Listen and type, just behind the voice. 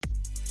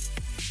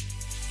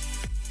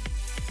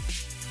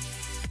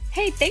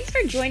Hey, thanks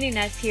for joining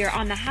us here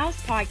on the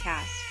House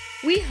Podcast.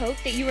 We hope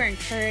that you are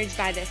encouraged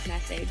by this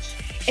message.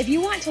 If you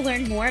want to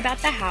learn more about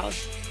the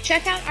House,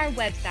 check out our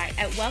website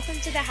at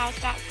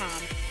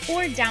welcometothehouse.com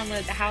or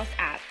download the House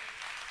app.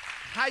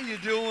 How you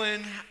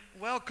doing?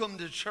 Welcome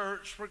to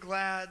church. We're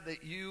glad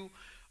that you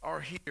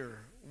are here.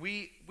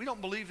 We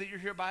don't believe that you're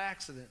here by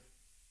accident.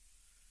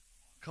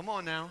 Come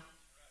on now.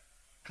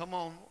 Come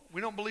on. We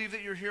don't believe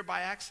that you're here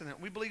by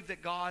accident. We believe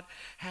that God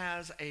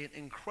has an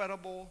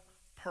incredible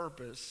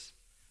purpose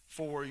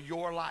for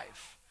your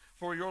life.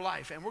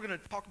 And we're going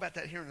to talk about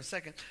that here in a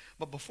second.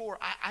 But before,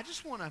 I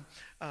just want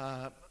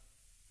to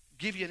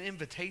give you an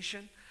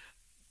invitation.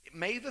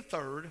 May the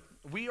 3rd,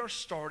 we are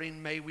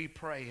starting May We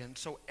Pray. And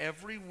so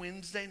every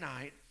Wednesday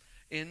night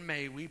in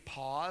May, we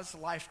pause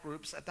life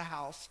groups at the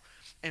house,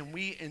 and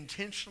we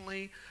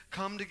intentionally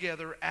come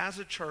together as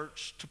a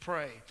church to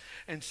pray.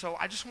 And so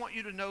I just want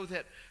you to know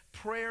that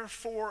prayer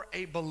for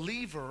a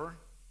believer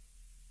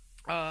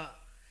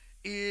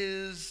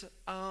is...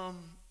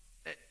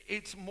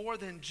 it's more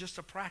than just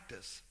a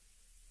practice.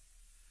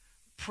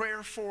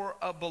 Prayer for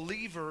a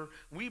believer,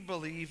 we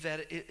believe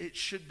that it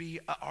should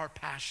be our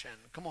passion.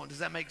 Come on, does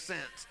that make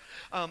sense?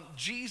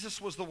 Jesus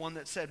was the one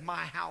that said, my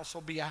house will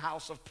be a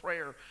house of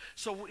prayer.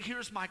 So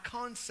here's my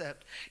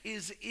concept,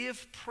 is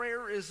if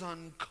prayer is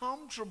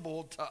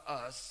uncomfortable to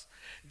us,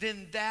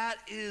 then that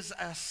is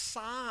a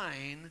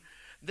sign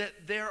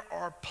that there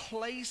are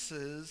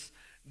places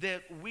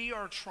that we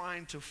are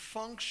trying to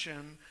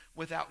function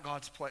without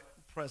God's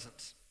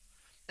presence.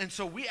 And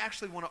so we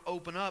actually want to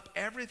open up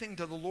everything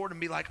to the Lord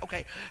and be like,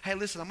 okay, hey,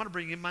 listen, I'm going to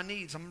bring you my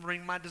needs. I'm going to bring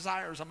you my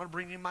desires. I'm going to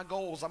bring you my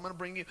goals. I'm going to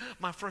bring you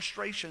my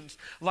frustrations.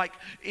 Like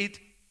it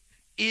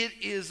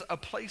is a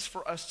place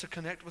for us to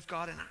connect with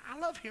God. And I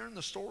love hearing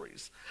the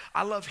stories.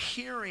 I love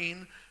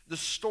hearing the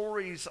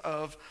stories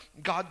of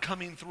God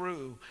coming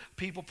through,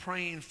 people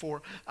praying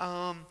for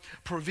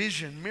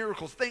provision,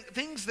 miracles,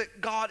 things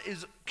that God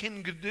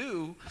can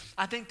do.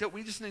 I think that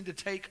we just need to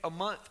take a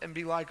month and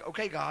be like,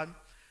 okay, God,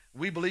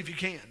 we believe you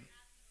can.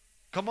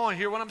 Come on,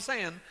 hear what I'm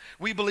saying?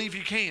 We believe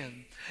you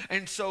can.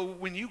 And so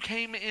when you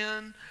came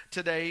in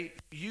today,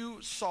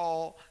 you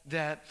saw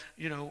that,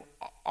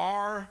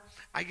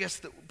 I guess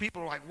that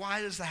people are like,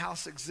 why does the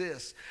house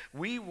exist?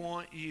 We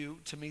want you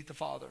to meet the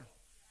Father.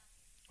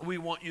 We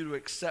want you to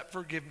accept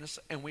forgiveness,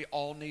 and we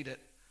all need it.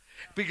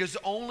 Because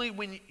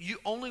you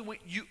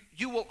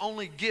will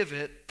only give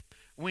it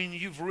when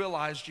you've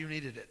realized you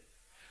needed it.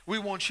 We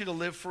want you to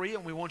live free,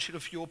 and we want you to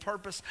fuel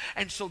purpose.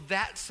 And so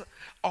that's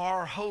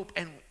our hope,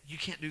 and you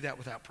can't do that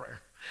without prayer.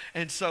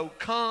 And so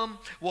come,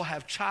 we'll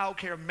have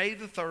childcare May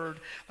the 3rd.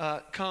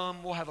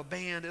 Come, we'll have a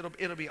band.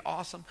 It'll be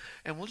awesome.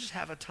 And we'll just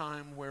have a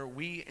time where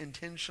we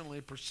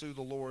intentionally pursue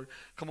the Lord.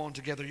 Come on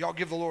together. Y'all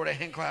give the Lord a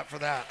hand clap for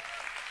that.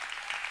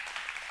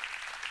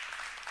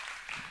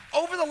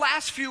 Over the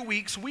last few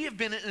weeks, we have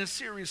been in a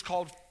series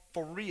called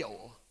For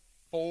Real.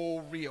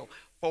 For Real.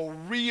 For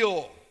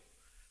Real.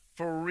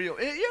 For real.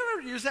 You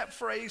ever use that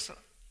phrase?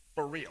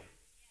 For real.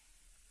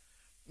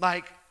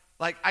 Like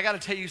I got to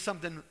tell you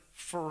something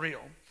for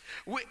real.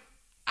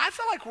 I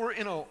feel like we're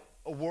in a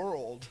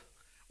world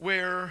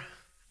where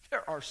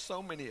there are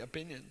so many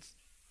opinions.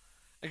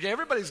 Okay,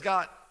 everybody's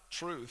got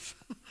truth.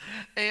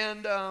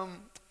 And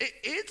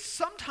it's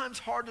sometimes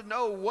hard to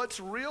know what's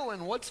real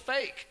and what's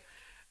fake.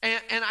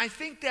 And I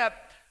think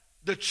that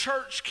the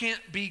church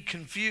can't be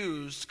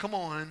confused, come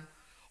on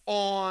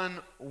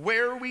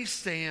where we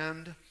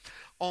stand,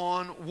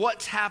 on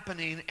what's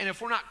happening. And if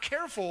we're not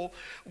careful,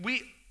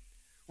 we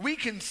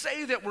can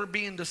say that we're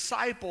being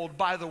discipled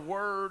by the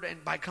word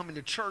and by coming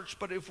to church,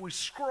 but if we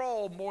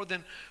scroll more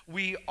than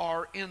we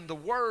are in the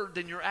word,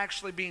 then you're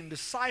actually being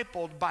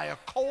discipled by a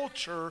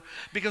culture,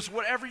 because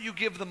whatever you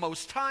give the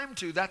most time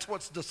to, that's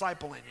what's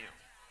discipling you.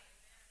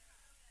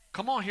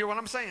 Come on, hear what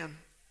I'm saying?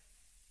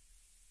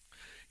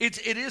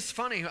 It is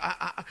funny.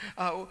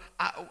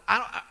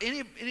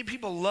 Any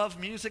people love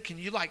music, and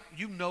you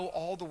know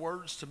all the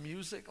words to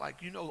music,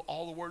 like you know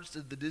all the words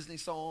to the Disney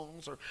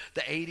songs or the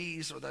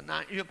 80s or the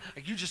 90s.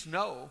 Like you just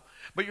know,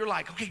 but you're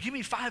like, okay, give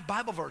me 5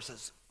 Bible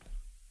verses.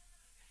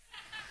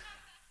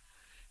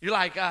 You're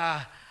like,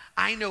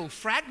 I know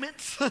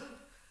fragments,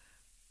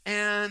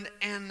 and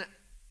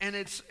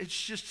it's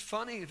just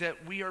funny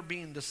that we are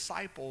being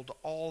discipled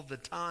all the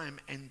time,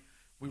 and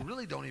we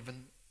really don't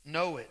even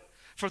know it.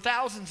 For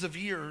thousands of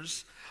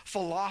years,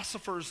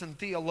 philosophers and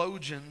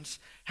theologians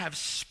have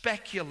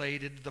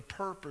speculated the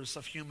purpose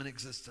of human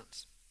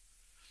existence.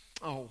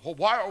 Oh, well,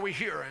 why are we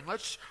here? And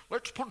let's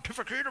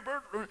pontificate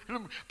about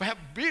and have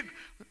big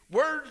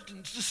words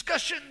and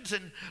discussions,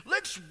 and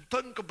let's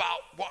think about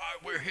why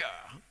we're here.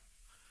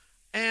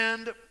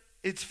 And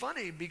it's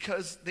funny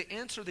because the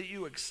answer that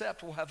you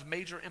accept will have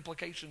major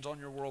implications on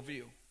your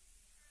worldview.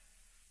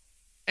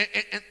 And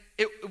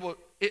it will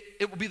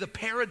be the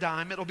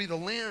paradigm, it'll be the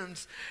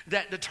lens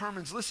that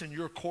determines, listen,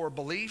 your core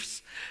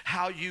beliefs,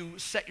 how you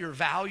set your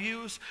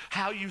values,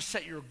 how you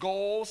set your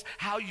goals,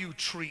 how you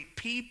treat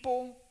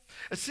people.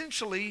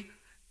 Essentially,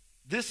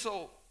 this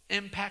will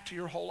impact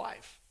your whole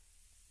life.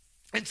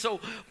 And so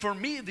for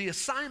me, the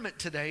assignment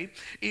today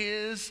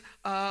is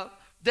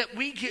that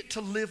we get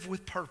to live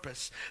with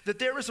purpose. That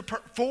there is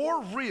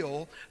for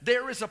real,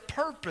 there is a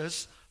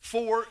purpose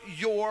for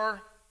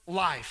your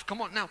life.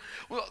 Come on. Now,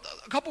 well,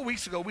 a couple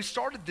weeks ago, we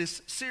started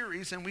this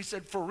series and we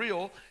said, for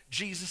real,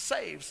 Jesus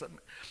saves.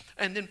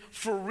 And then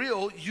for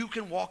real, you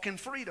can walk in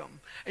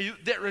freedom. And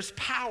there is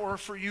power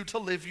for you to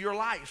live your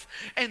life.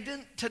 And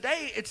then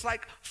today, it's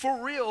like,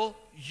 for real,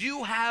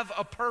 you have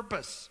a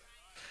purpose.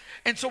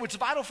 And so it's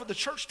vital for the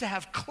church to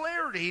have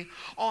clarity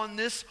on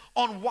this,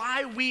 on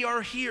why we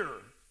are here.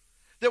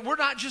 That we're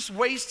not just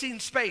wasting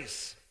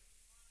space.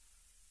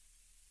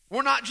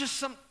 We're not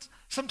just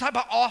some type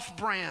of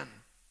off-brand.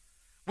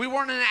 We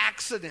weren't an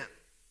accident.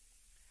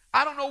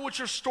 I don't know what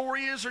your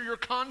story is or your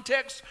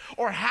context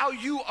or how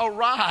you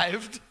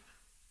arrived,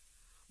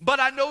 but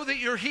I know that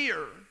you're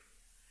here.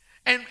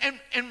 And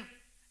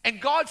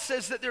God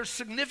says that there's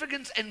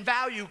significance and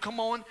value, come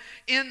on,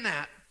 in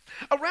that.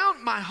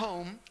 Around my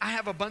home, I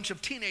have a bunch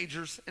of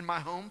teenagers in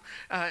my home,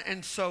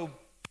 and so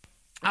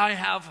I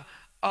have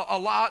a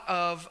lot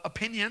of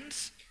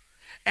opinions,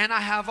 and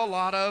I have a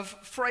lot of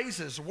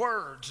phrases,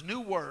 words,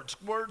 new words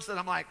that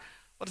I'm like,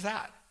 what is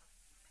that?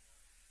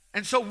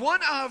 And so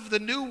one of the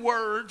new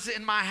words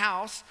in my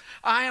house,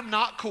 I am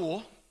not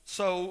cool,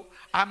 so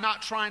I'm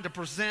not trying to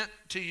present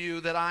to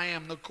you that I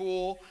am the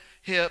cool,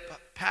 hip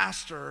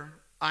pastor.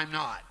 I'm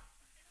not.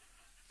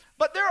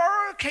 But there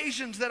are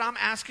occasions that I'm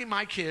asking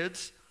my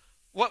kids,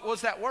 what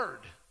was that word?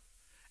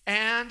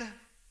 And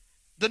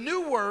the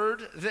new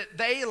word that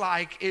they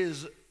like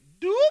is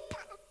dupe.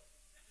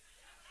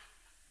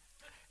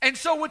 And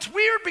so it's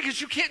weird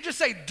because you can't just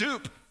say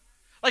dupe.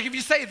 Like if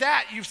you say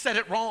that, you've said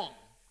it wrong.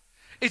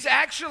 It's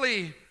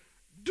actually,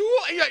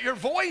 your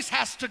voice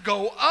has to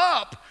go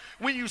up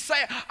when you say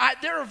it.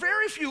 There are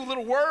very few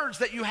little words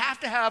that you have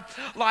to have,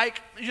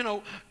 like,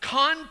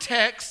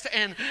 context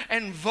and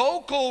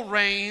vocal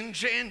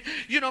range. And,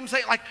 you know what I'm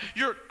saying? Like,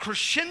 you're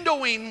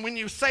crescendoing when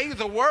you say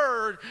the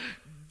word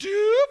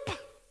dupe.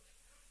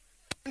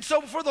 And so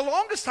for the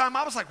longest time,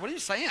 I was like, what are you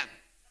saying?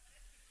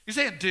 You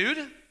saying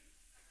dude?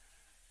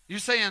 You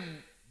saying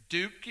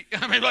duke?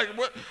 I mean, like,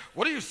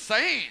 what are you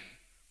saying?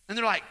 And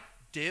they're like,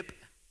 dip.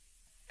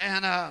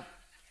 And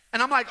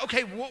I'm like,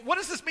 okay, what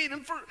does this mean?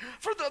 And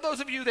for those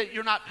of you that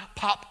you're not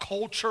pop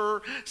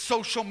culture,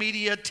 social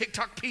media,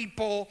 TikTok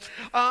people,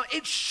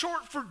 it's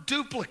short for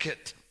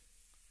duplicate.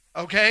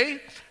 Okay?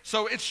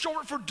 So it's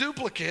short for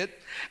duplicate.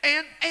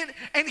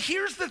 And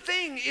here's the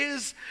thing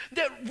is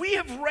that we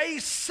have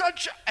raised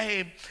such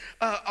a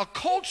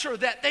culture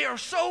that they are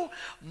so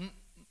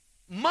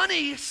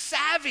money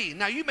savvy.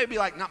 Now you may be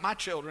like, not my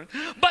children,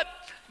 but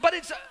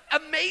it's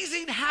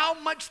amazing how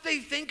much they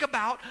think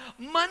about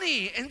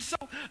money. And so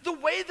the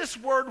way this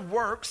word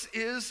works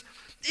is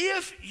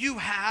if you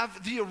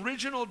have the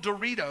original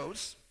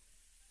Doritos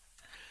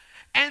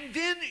and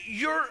then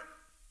your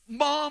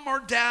mom or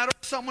dad or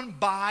someone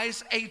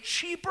buys a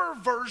cheaper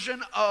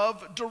version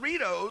of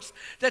Doritos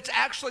that's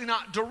actually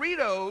not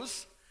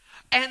Doritos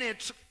and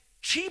it's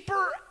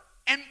cheaper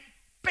and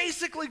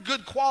basically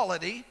good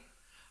quality,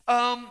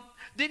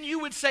 then you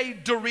would say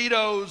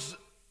Doritos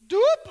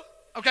dupe.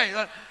 Okay,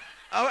 and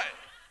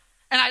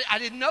I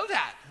didn't know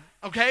that,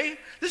 okay?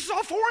 This is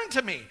all foreign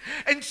to me.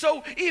 And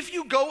so if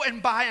you go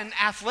and buy an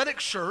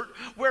athletic shirt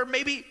where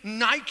maybe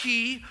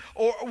Nike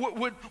or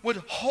would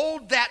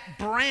hold that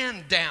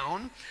brand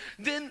down,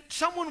 then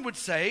someone would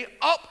say,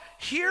 oh,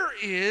 here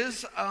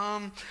is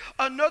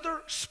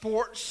another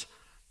sports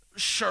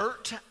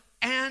shirt,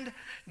 and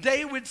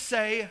they would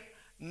say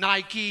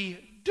Nike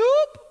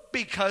dupe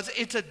because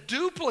it's a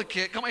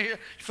duplicate. Come on here,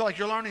 you feel like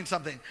you're learning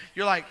something.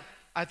 You're like,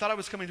 I thought I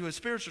was coming to a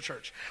spiritual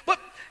church. But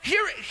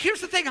here's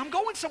the thing. I'm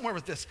going somewhere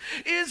with this.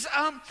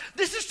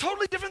 This is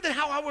totally different than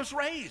how I was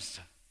raised.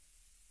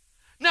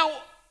 Now,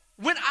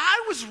 when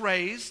I was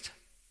raised,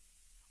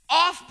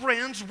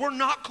 off-brands were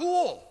not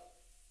cool.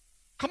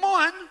 Come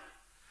on.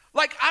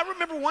 Like, I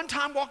remember one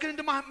time walking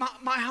into my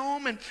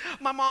home, and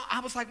my mom, I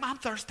was like, Mom, I'm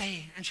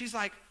thirsty. And she's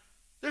like,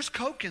 there's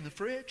Coke in the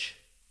fridge.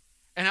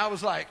 And I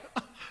was like,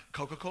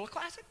 Coca-Cola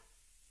Classic?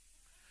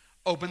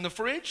 Open the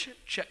fridge,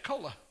 check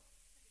cola.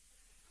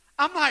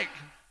 I'm like,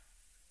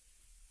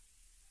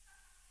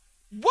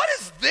 what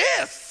is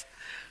this?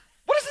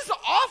 What is this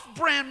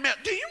off-brand milk?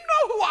 Do you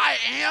know who I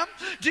am?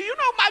 Do you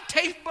know my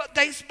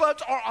taste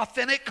buds are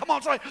authentic? Come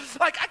on, sorry.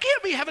 Like, I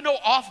can't be having no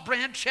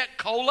off-brand check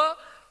cola.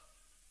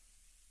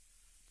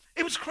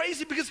 It was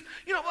crazy because,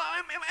 and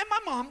my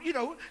mom,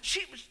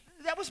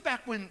 that was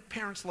back when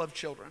parents loved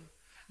children.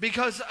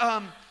 Because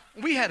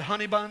we had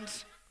honey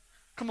buns.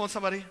 Come on,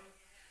 somebody.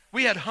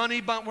 We had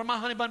honey bun. Where my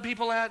honey bun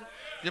people at?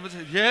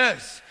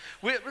 Yes.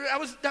 That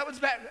was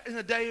back in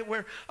the day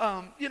where,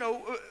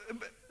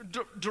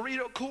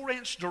 Dorito, Cool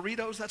Ranch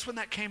Doritos, that's when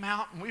that came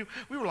out. And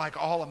we were like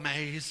all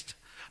amazed.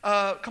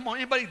 Come on,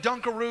 anybody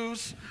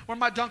Dunkaroos? Where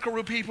my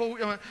Dunkaroo people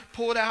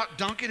pull it out,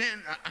 dunk it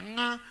in.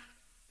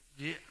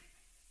 Yeah.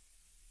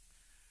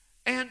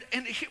 And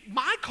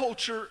my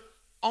culture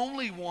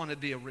only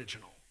wanted the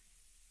original.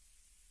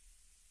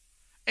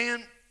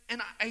 And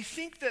I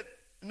think that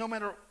no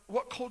matter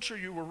what culture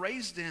you were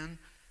raised in,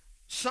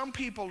 some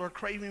people are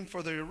craving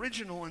for the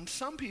original, and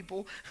some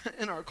people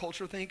in our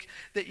culture think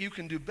that you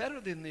can do better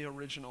than the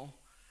original.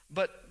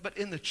 But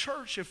in the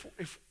church, if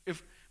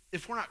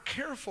we're not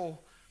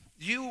careful,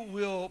 you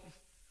will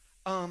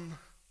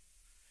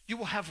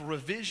have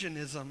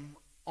revisionism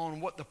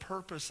on what the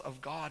purpose of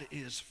God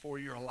is for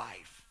your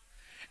life.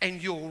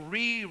 And you'll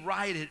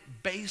rewrite it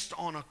based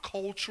on a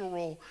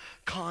cultural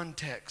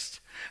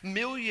context.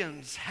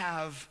 Millions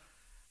have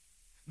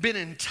been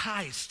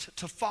enticed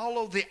to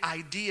follow the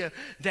idea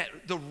that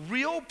the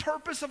real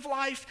purpose of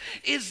life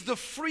is the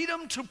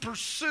freedom to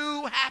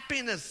pursue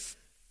happiness.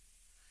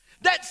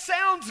 That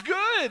sounds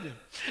good.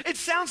 It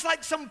sounds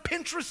like some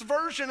Pinterest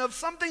version of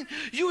something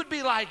you would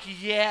be like,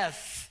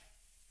 yes.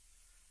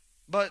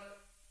 But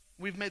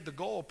we've made the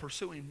goal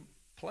pursuing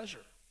pleasure.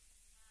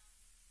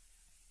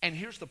 And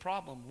here's the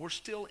problem. We're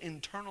still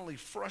internally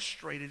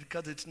frustrated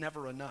because it's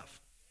never enough.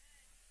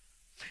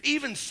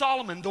 Even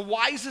Solomon, the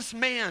wisest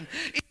man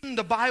in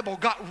the Bible,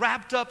 got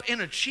wrapped up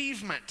in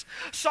achievement.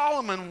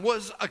 Solomon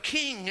was a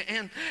king,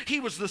 and he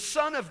was the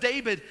son of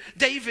David,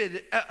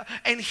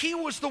 and he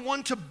was the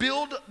one to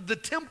build the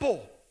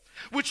temple,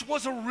 which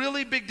was a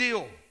really big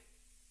deal.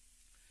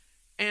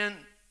 And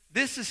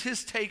this is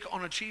his take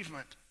on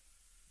achievement.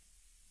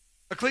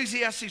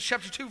 Ecclesiastes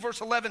chapter 2,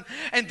 verse 11,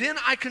 and then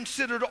I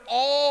considered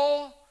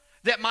all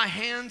that my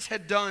hands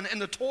had done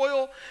and the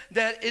toil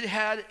that it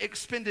had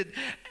expended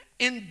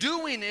in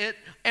doing it,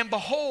 and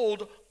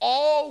behold,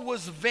 all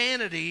was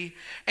vanity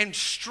and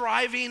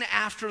striving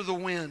after the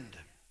wind.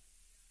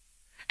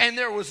 And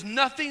there was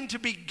nothing to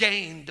be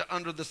gained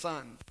under the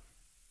sun.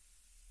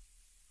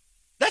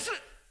 That's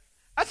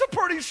a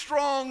pretty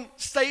strong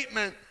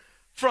statement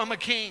from a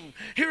king.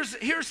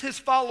 Here's his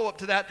follow-up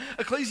to that.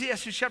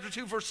 Ecclesiastes chapter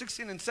 2, verse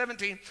 16 and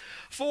 17.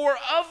 For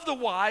of the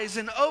wise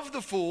and of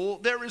the fool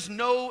there is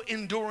no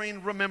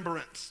enduring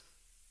remembrance.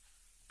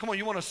 Come on,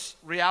 you want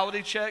a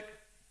reality check?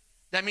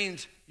 That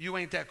means you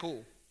ain't that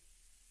cool.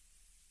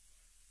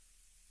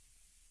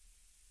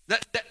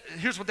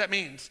 Here's what that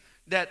means.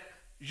 That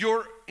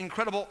your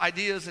incredible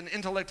ideas and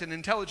intellect and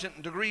intelligence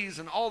and degrees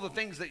and all the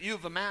things that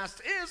you've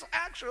amassed is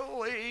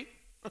actually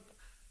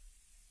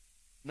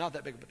not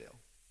that big of a deal.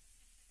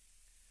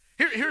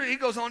 Here he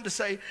goes on to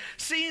say,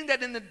 seeing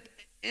that in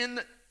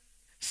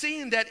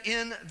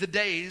the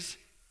days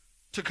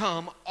to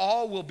come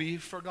all will be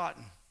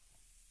forgotten.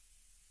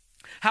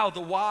 How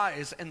the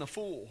wise and the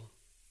fool,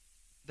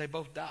 they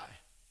both die.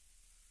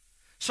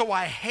 So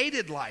I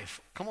hated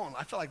life. Come on,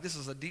 I feel like this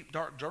is a deep,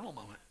 dark journal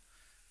moment.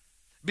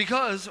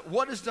 Because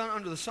what is done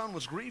under the sun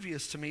was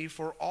grievous to me,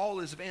 for all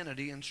is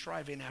vanity and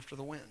striving after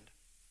the wind.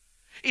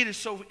 It is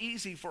so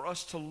easy for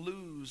us to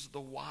lose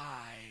the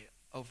why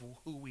of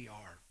who we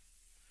are.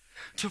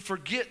 To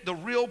forget the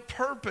real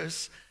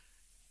purpose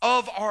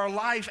of our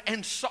life.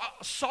 And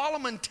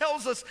Solomon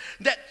tells us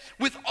that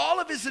with all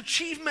of his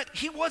achievement,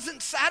 he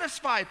wasn't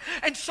satisfied.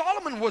 And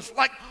Solomon was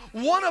like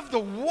one of the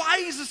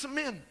wisest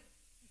men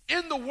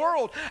in the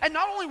world. And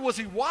not only was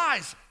he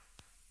wise,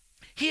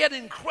 he had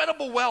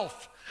incredible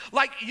wealth.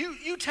 Like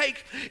you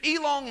take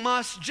Elon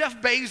Musk, Jeff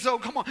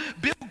Bezos, come on,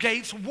 Bill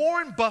Gates,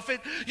 Warren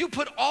Buffett, you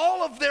put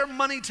all of their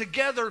money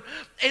together,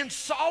 and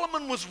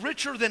Solomon was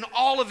richer than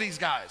all of these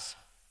guys.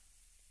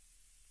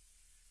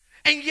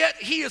 And yet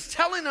he is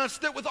telling us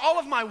that with all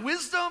of my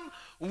wisdom,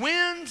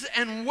 winds,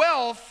 and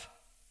wealth,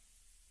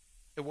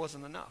 it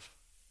wasn't enough.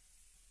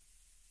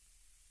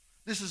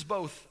 This is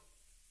both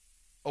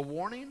a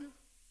warning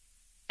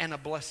and a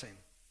blessing.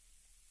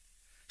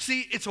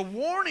 See, it's a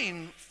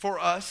warning for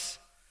us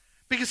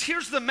because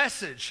here's the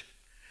message,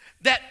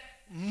 that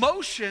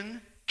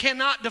motion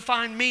cannot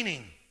define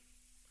meaning.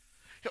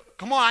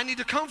 Come on, I need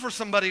to come for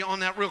somebody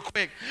on that real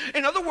quick.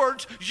 In other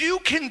words, you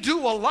can do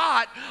a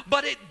lot,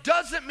 but it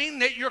doesn't mean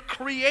that you're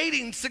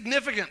creating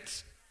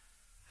significance.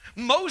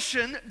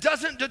 Motion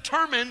doesn't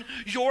determine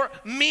your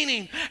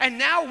meaning. And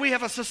now we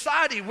have a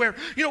society where,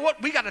 you know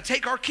what, we got to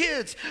take our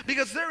kids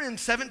because they're in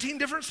 17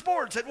 different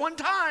sports at one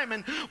time.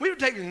 And we were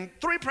taking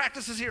 3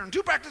 practices here and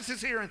 2 practices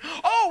here. And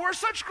oh, we're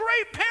such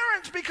great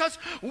parents because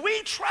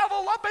we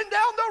travel up and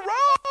down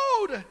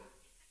the road,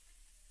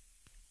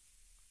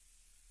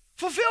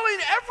 fulfilling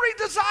every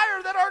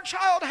desire that our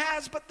child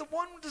has, but the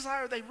one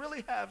desire they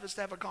really have is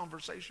to have a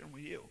conversation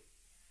with you.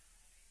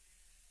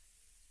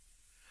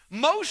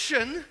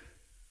 Motion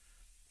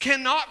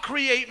cannot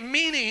create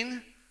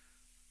meaning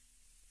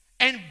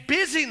and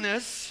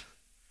busyness.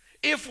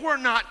 If we're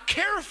not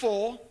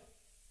careful,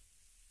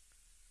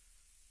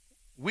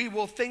 we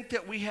will think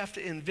that we have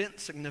to invent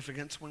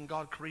significance when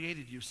God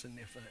created you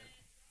significant.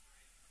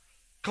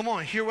 Come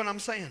on, hear what I'm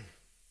saying.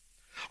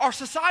 Our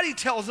society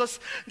tells us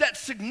that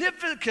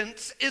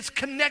significance is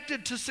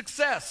connected to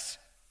success.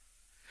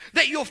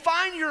 That you'll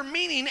find your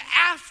meaning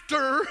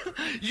after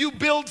you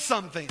build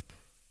something.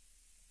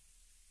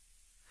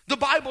 The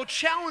Bible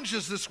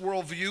challenges this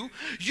worldview.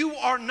 You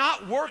are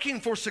not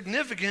working for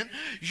significant.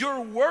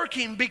 You're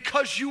working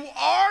because you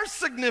are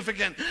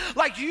significant.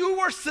 Like you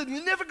were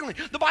significantly.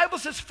 The Bible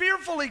says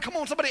fearfully, come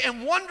on somebody,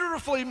 and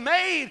wonderfully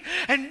made.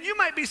 And you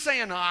might be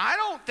saying, I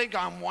don't think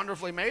I'm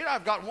wonderfully made.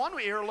 I've got one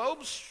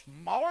earlobe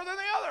smaller than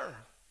the other.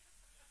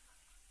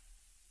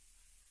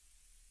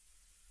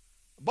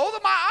 Both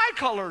of my eye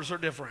colors are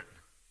different.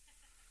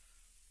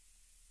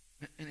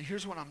 And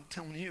here's what I'm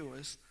telling you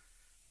is,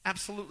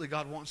 absolutely,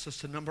 God wants us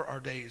to number our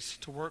days,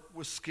 to work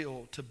with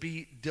skill, to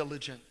be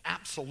diligent.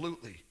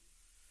 Absolutely.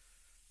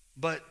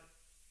 But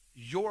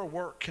your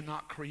work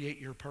cannot create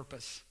your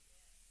purpose.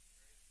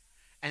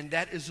 And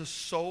that is a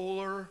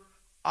solar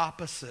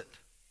opposite.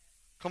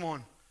 Come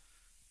on.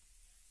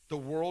 The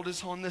world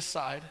is on this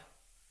side,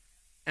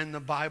 and the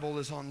Bible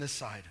is on this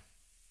side.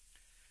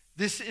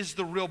 This is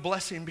the real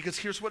blessing, because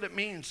here's what it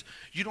means.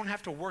 You don't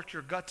have to work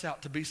your guts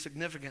out to be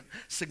significant.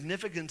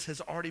 Significance has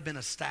already been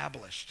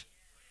established.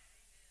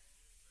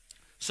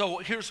 So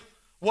here's,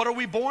 what are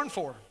we born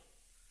for?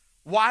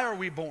 Why are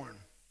we born?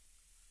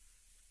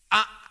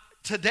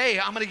 Today,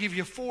 I'm going to give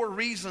you 4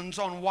 reasons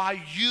on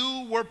why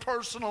you were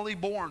personally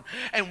born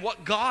and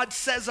what God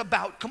says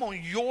about, come on,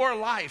 your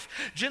life.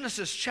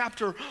 Genesis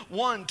chapter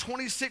 1,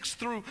 26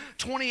 through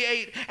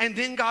 28. And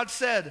then God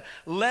said,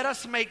 let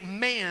us make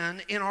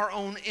man in our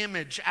own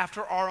image,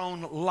 after our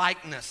own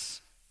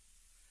likeness.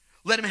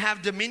 Let him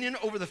have dominion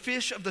over the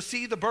fish of the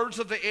sea, the birds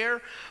of the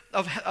air,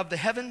 of the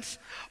heavens,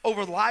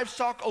 over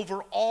livestock,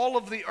 over all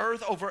of the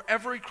earth, over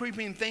every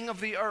creeping thing of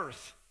the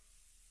earth.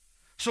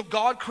 So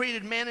God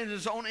created man in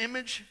his own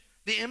image.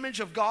 The image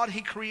of God,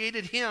 he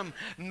created him.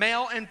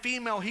 Male and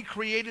female, he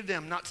created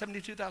them. Not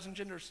 72,000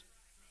 genders.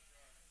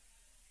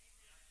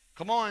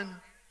 Come on.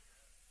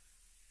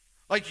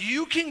 Like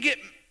you can get,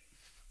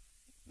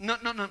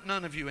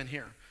 none of you in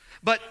here,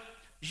 but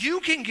you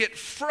can get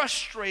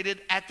frustrated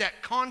at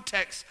that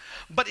context.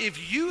 But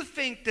if you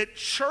think that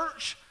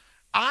church,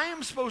 I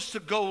am supposed to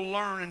go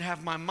learn and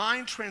have my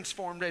mind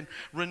transformed and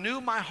renew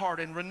my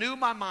heart and renew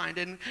my mind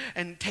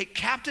and take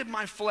captive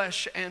my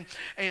flesh and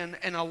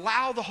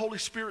allow the Holy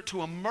Spirit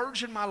to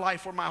emerge in my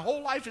life where my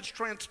whole life is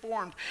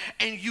transformed,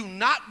 and you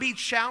not be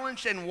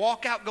challenged and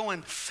walk out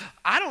going,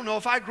 I don't know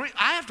if I agree.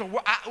 I have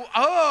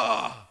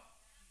to,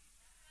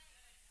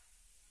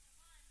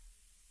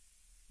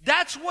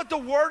 That's what the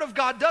Word of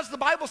God does. The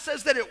Bible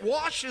says that it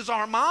washes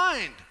our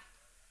mind.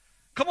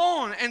 Come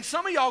on. And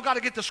some of y'all got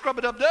to get the scrub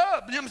it up.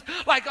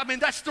 Like, I mean,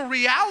 that's the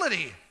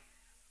reality.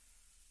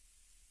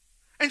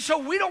 And so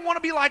we don't want to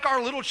be like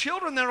our little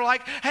children that are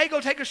like, hey, go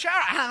take a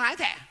shower. I don't like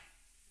that.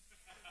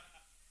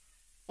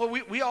 Well,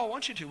 we all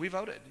want you to. We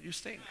voted. You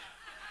stink.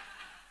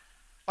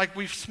 Like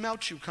we've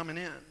smelt you coming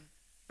in.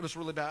 It was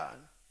really bad.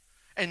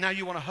 And now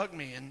you want to hug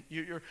me, and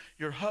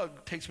your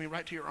hug takes me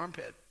right to your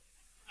armpit.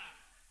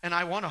 And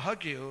I want to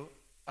hug you,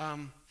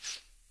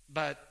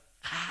 but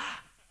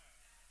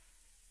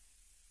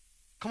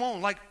come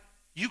on, like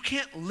you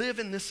can't live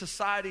in this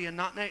society and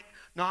not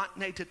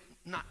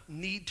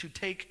need to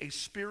take a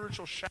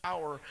spiritual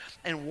shower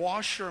and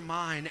wash your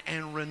mind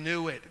and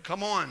renew it.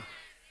 Come on.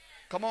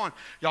 Come on.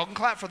 Y'all can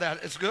clap for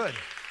that. It's good.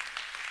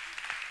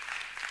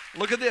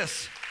 Look at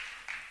this.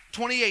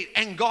 28.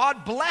 And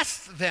God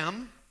blessed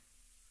them,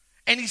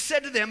 and he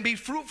said to them, be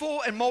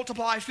fruitful and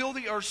multiply, fill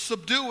the earth,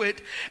 subdue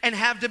it, and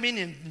have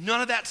dominion.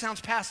 None of that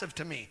sounds passive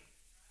to me.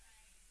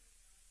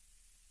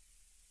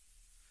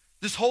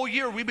 This whole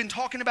year, we've been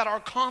talking about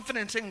our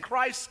confidence in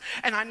Christ,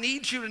 and I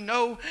need you to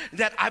know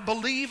that I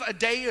believe a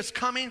day is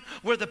coming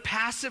where the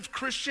passive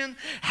Christian,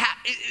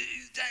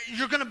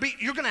 you're going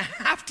to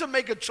have to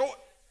make a choice.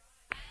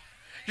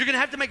 You're going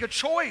to have to make a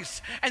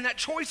choice, and that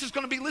choice is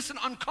going to be, listen,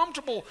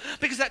 uncomfortable,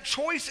 because that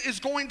choice is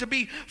going to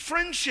be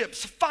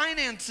friendships,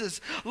 finances,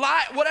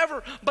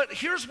 whatever. But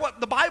here's what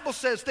the Bible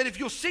says, that if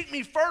you'll seek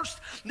me first,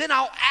 then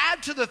I'll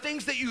add to the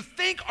things that you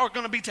think are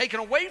going to be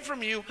taken away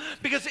from you,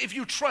 because if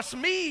you trust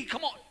me,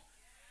 come on,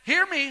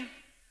 hear me.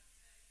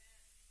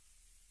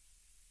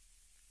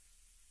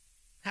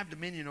 Have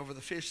dominion over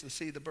the fish, the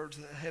sea, the birds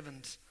of the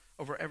heavens,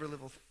 over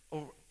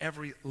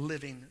every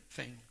living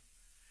thing.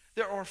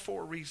 There are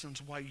 4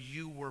 reasons why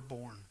you were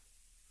born.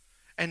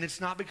 And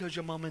it's not because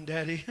your mom and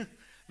daddy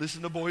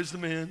listen to Boys to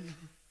Men.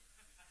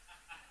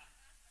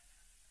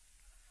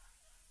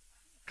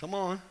 Come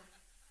on.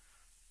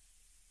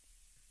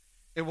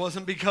 It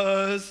wasn't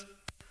because,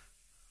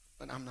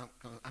 but I'm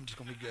just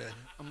going to be good.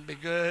 I'm going to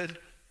be good.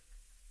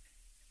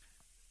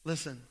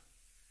 Listen,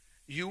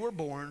 you were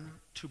born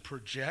to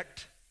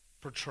project,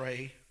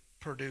 portray,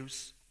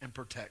 produce, and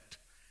protect.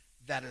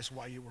 That is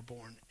why you were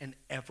born. And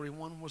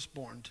everyone was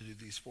born to do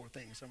these 4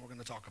 things, and we're going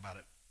to talk about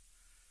it.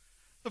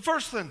 The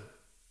first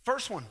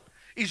one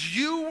is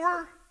you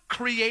were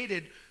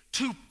created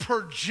to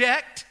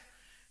project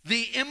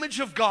the image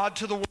of God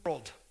to the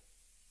world.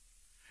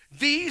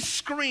 These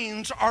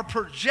screens are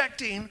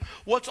projecting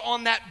what's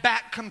on that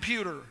back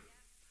computer.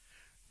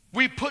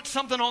 We put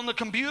something on the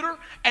computer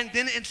and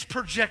then it's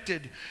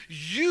projected.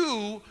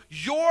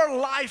 Your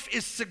life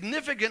is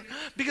significant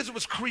because it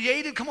was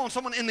created, come on,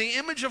 someone, in the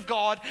image of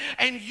God,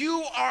 and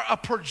you are a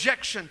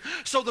projection.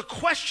 So the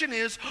question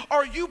is,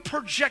 are you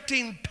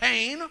projecting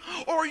pain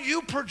or are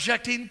you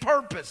projecting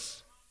purpose?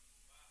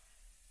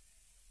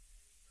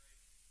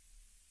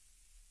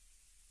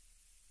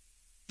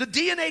 The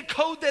DNA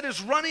code that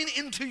is running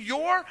into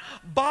your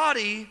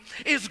body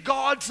is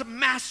God's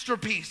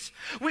masterpiece.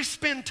 We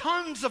spend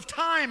tons of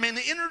time and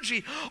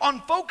energy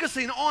on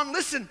focusing on,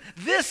 listen,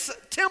 this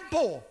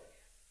temple.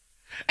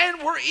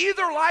 And we're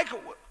either like,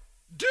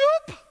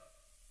 dupe,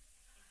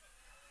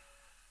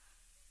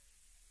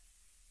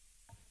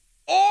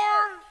 or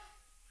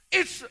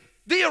it's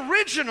the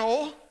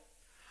original,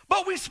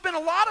 but we spend a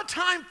lot of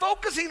time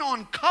focusing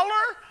on color,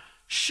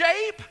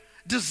 shape,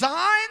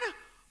 design,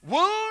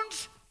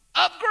 wounds,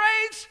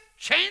 upgrades,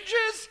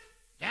 changes,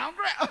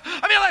 downgrade.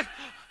 I mean,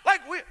 like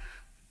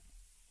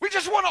we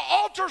just want to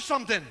alter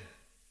something.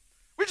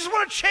 We just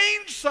want to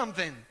change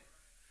something.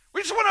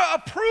 We just want to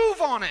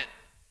approve on it.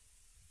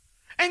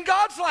 And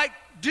God's like,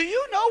 do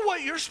you know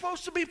what you're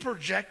supposed to be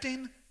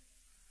projecting?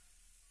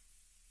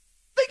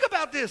 Think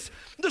about this.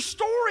 The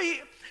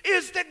story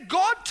is that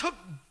God took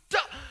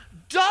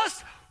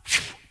dust.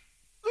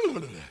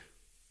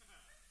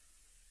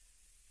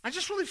 I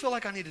just really feel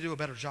like I need to do a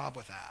better job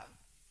with that.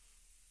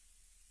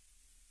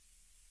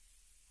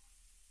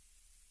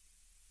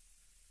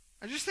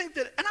 I just think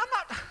that, and I'm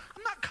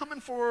not coming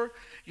for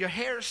your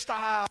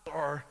hairstyle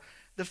or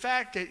the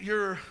fact that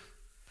you're,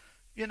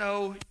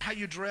 how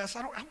you dress.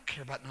 I don't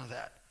care about none of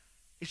that.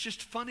 It's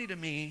just funny to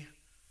me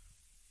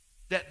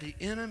that the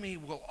enemy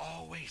will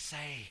always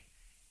say,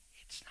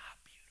 it's not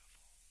beautiful.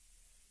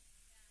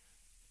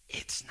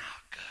 It's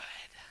not good.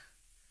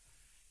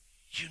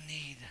 You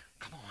need,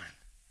 come on.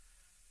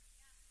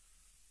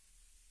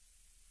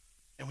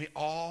 And we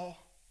all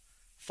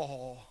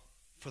fall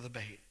for the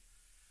bait.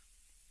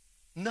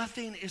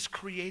 Nothing is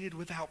created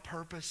without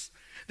purpose.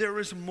 There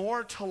is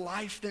more to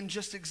life than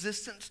just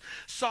existence.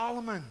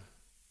 Solomon,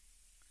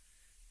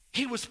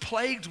 he was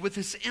plagued with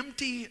this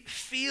empty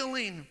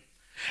feeling,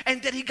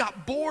 and that he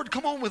got bored,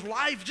 come on, with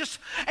life.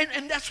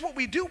 And that's what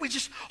we do. We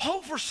just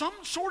hope for some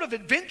sort of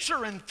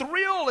adventure and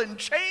thrill and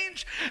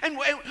change. And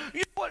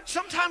you know what?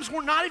 Sometimes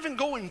we're not even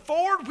going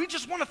forward. We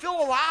just want to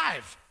feel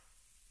alive.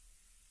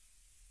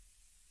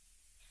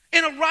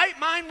 In a right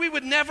mind, we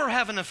would never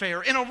have an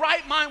affair. In a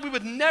right mind, we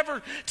would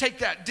never take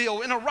that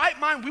deal. In a right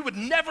mind, we would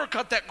never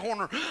cut that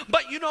corner.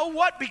 But you know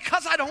what?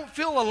 Because I don't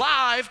feel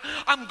alive,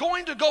 I'm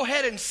going to go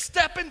ahead and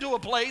step into a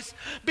place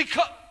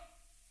because...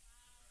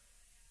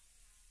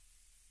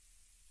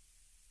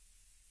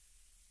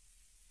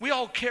 We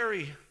all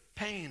carry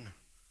pain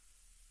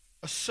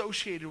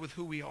associated with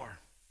who we are.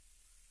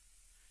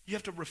 You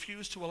have to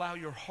refuse to allow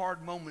your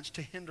hard moments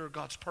to hinder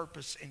God's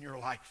purpose in your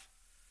life.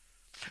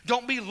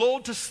 Don't be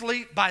lulled to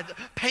sleep by the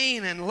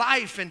pain and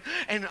life and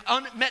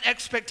unmet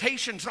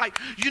expectations. Like,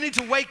 you need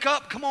to wake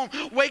up. Come on,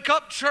 wake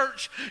up,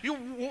 church. You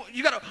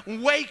got to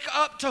wake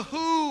up to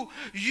who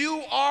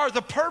you are.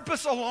 The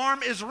purpose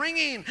alarm is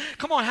ringing.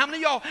 Come on, how many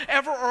of y'all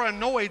ever are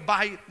annoyed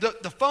by the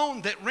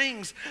phone that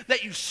rings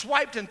that you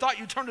swiped and thought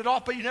you turned it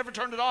off, but you never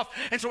turned it off?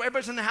 And so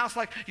everybody's in the house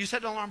like, you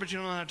set the alarm, but you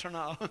don't know how to turn it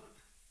off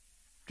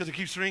because it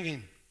keeps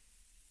ringing.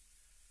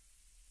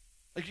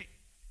 Like,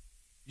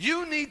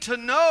 you need to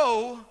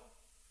know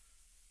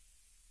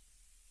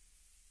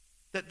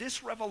that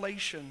this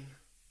revelation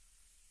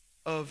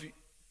of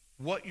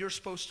what you're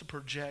supposed to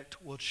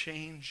project will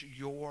change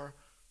your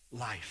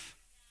life.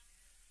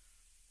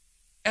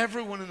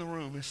 Everyone in the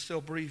room is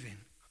still breathing.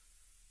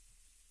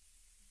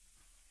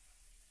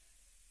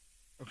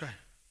 Okay.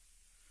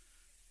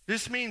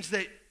 This means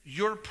that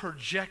you're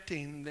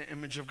projecting the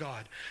image of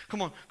God.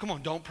 Come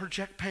on, don't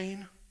project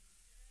pain.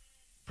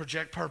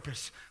 Project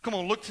purpose. Come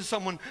on, look to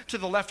someone to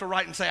the left or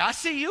right and say, I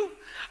see you.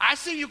 I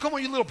see you. Come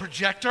on, you little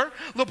projector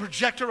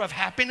of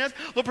happiness,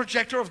 little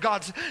projector of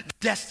God's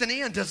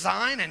destiny and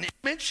design and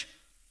image.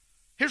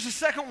 Here's the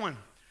second one.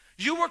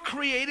 You were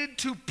created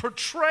to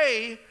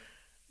portray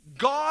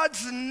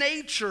God's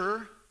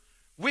nature,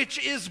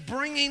 which is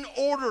bringing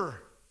order.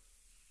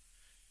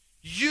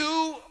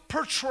 You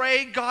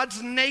portray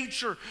God's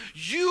nature.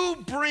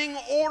 You bring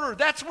order.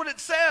 That's what it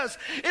says.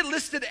 It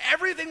listed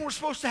everything we're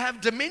supposed to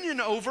have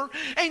dominion over,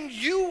 and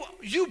you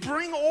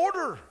bring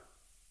order.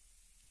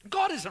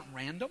 God isn't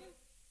random.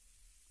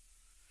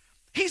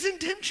 He's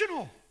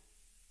intentional.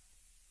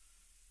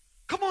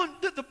 Come on,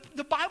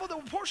 the Bible, the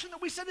portion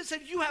that we said, it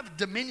said you have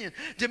dominion.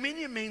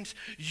 Dominion means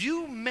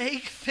you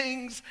make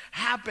things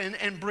happen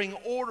and bring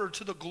order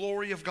to the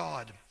glory of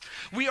God.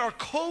 We are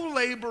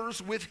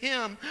co-laborers with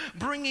Him,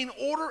 bringing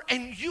order,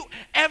 and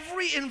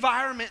every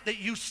environment that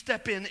you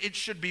step in, it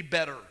should be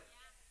better.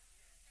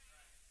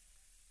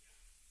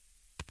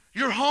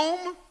 Your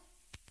home,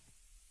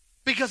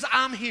 because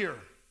I'm here,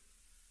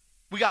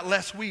 we got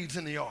less weeds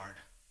in the yard.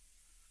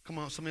 Come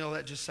on, some of y'all,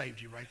 that just saved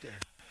you right there.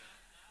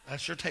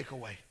 That's your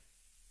takeaway.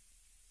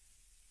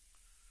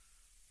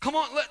 Come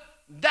on,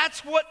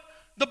 that's what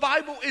the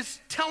Bible is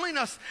telling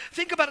us.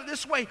 Think about it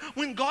this way.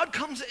 When God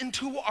comes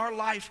into our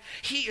life,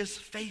 he is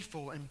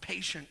faithful and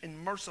patient and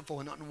merciful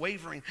and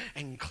unwavering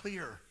and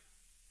clear.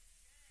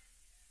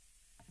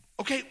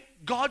 Okay,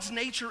 God's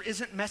nature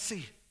isn't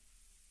messy.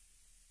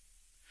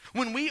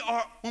 When we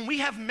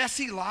have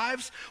messy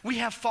lives, we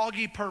have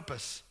foggy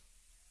purpose.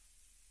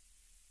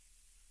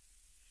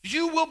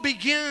 You will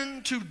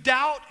begin to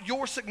doubt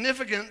your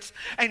significance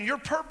and your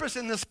purpose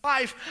in this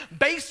life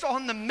based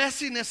on the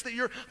messiness that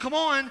you're. Come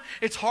on,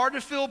 it's hard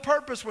to feel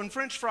purpose when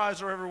French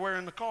fries are everywhere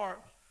in the car.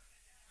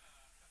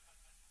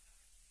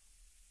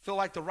 Feel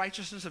like the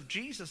righteousness of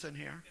Jesus in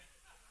here.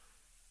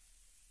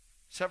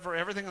 Except for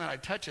everything that I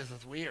touch is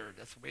weird.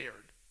 That's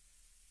weird.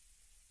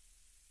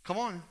 Come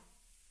on.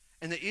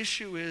 And the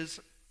issue is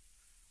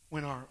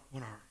when our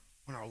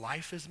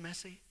life is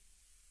messy,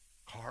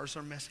 cars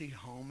are messy,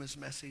 home is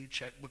messy,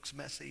 checkbook's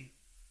messy,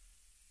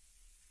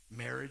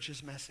 marriage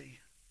is messy,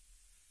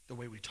 the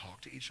way we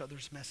talk to each other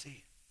is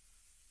messy.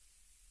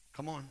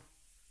 Come on.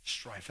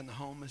 Strife in the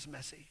home is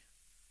messy.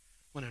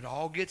 When it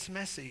all gets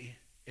messy,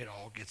 it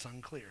all gets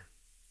unclear.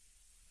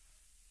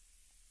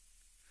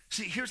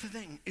 See, here's the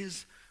thing,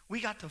 is we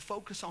got to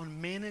focus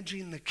on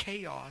managing the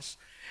chaos.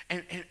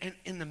 And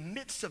in the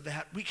midst of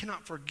that, we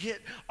cannot forget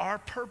our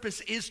purpose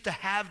is to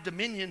have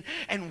dominion.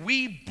 And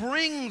we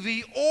bring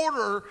the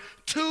order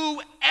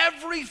to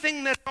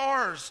everything that's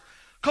ours.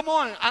 Come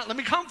on, let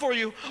me come for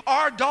you.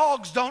 Our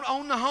dogs don't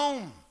own the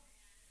home.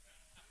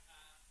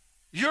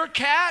 Your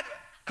cat,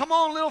 come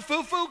on, little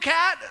foo-foo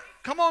cat,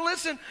 come on,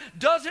 listen,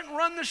 doesn't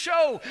run the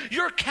show.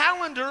 Your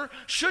calendar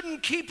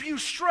shouldn't keep you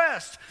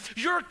stressed.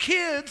 Your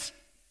kids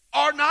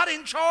are not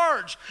in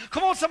charge.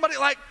 Come on, somebody,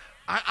 like,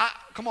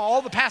 come on,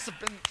 all the passive,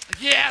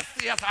 yes,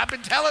 I've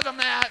been telling them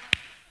that.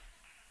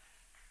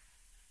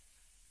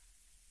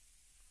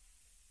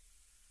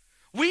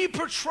 We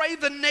portray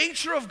the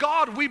nature of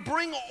God. We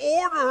bring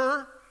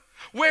order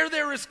where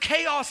there is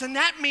chaos, and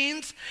that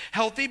means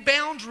healthy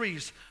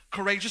boundaries,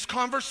 courageous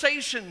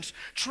conversations,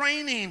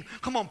 training,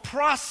 come on,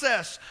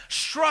 process,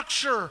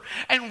 structure.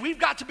 And we've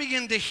got to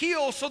begin to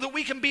heal so that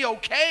we can be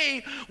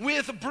okay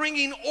with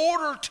bringing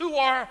order to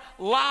our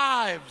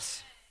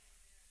lives.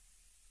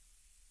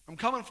 I'm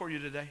coming for you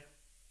today.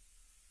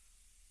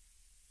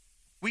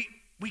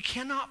 We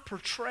cannot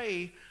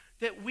portray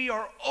that we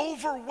are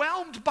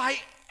overwhelmed by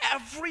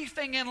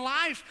everything in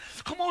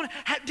life. Come on,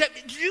 do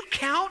you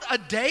count a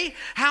day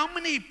how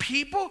many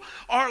people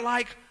are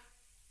like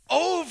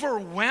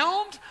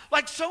overwhelmed?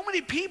 Like so many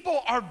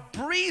people are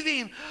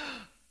breathing.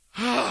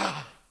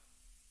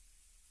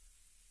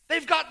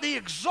 They've got the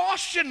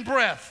exhaustion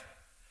breath.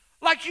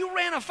 Like you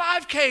ran a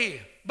 5K,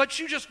 but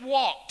you just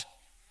walked.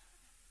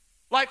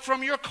 Like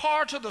from your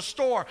car to the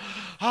store.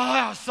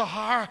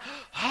 Sahara.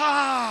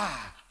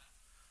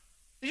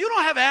 You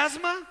don't have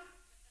asthma?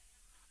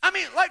 I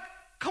mean, like,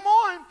 come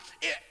on.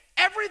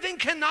 Everything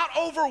cannot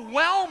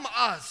overwhelm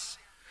us.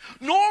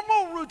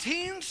 Normal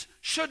routines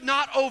should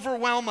not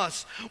overwhelm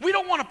us. We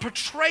don't want to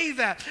portray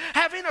that.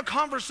 Having a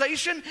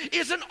conversation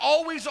isn't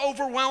always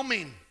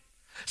overwhelming.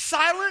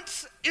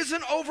 Silence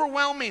isn't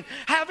overwhelming.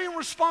 Having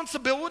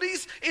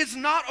responsibilities is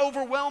not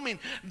overwhelming.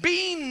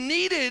 Being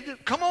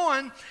needed, come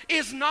on,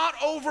 is not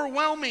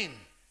overwhelming.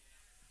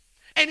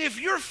 And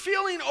if you're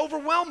feeling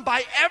overwhelmed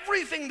by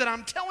everything that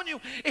I'm telling you,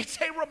 it's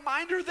a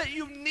reminder that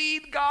you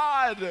need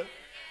God.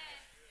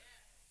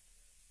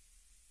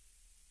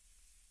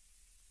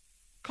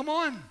 Come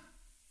on.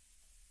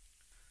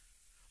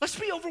 Let's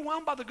be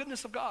overwhelmed by the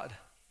goodness of God.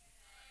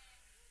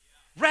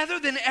 Rather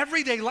than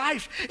everyday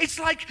life, it's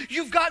like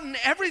you've gotten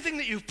everything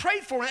that you've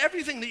prayed for, and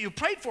everything that you've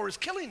prayed for is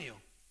killing you.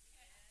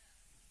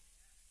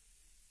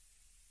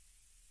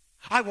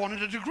 I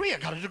wanted a degree, I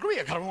got a degree.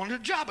 I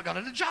wanted a job, I got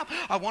a job.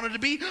 I wanted to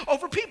be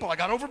over people, I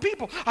got over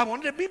people. I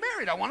wanted to be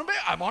married, I wanted to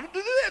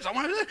do this, I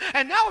wanted to do this.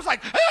 And now it's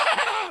like,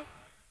 ah!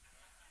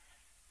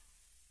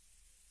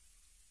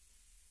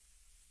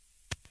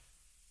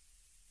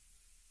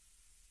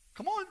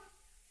 Come on.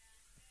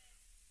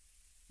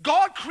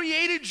 God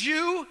created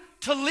you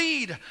to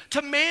lead, to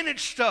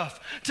manage stuff,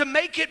 to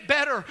make it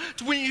better.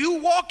 When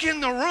you walk in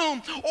the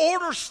room,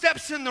 order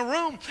steps in the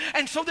room.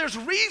 And so there's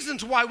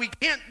reasons why we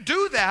can't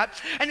do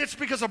that. And it's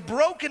because of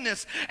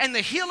brokenness, and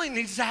the healing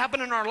needs to happen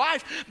in our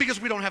life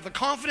because we don't have the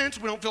confidence.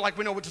 We don't feel like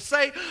we know what to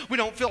say. We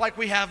don't feel like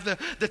we have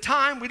the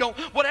time. We don't,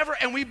 whatever.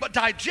 And we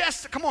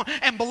digest, come on,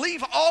 and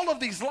believe all of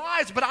these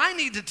lies. But I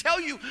need to tell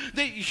you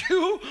that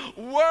you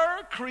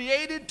were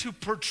created to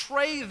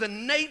portray the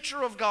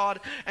nature of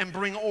God and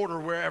bring order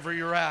wherever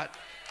you're at.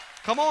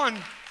 Come on.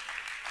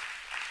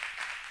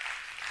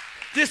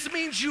 This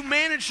means you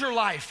manage your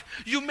life.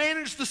 You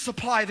manage the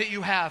supply that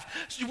you have.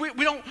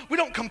 We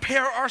don't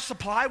compare our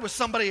supply with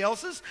somebody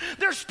else's.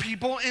 There's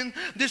people in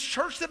this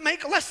church that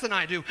make less than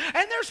I do.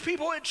 And there's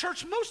people at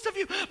church, most of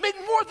you make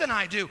more than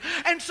I do.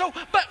 And so,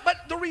 but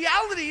the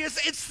reality is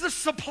it's the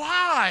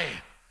supply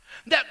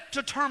that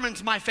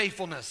determines my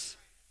faithfulness.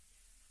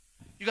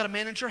 You got to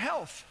manage your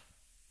health.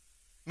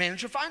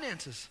 Manage your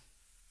finances.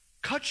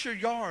 Cut your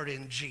yard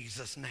in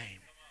Jesus' name.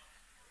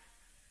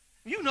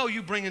 You know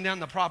you bringing down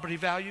the property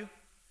value.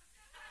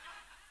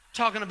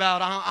 Talking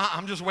about,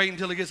 I'm just waiting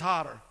until it gets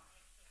hotter.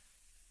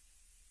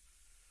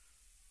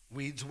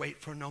 Weeds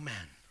wait for no man.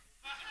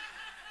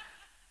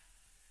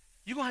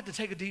 You're going to have to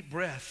take a deep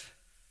breath.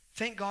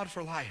 Thank God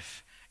for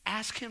life.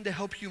 Ask him to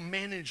help you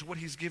manage what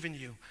he's given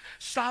you.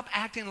 Stop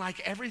acting like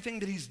everything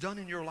that he's done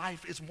in your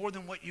life is more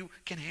than what you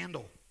can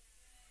handle.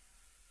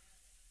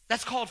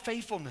 That's called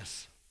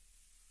faithfulness.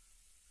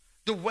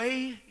 The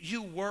way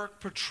you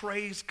work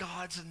portrays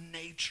God's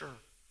nature.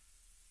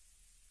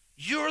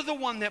 You're the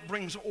one that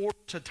brings order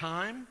to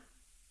time,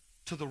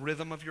 to the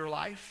rhythm of your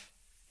life,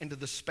 and to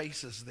the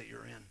spaces that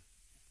you're in.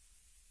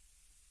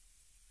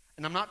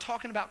 And I'm not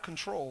talking about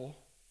control.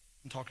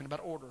 I'm talking about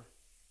order.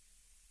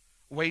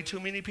 Way too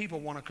many people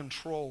want to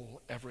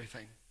control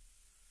everything.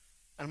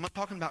 And I'm not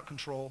talking about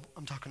control.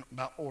 I'm talking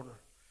about order.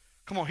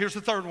 Come on, here's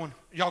the third one.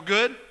 Y'all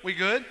good? We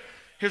good?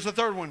 Here's the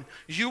third one.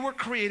 You were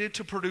created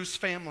to produce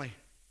family.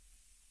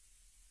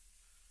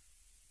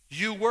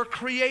 You were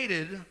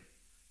created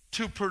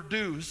to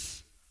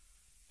produce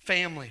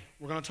family.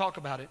 We're going to talk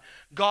about it.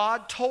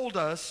 God told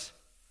us,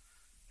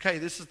 okay,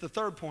 this is the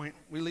third point.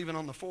 We're leaving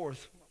on the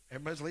fourth.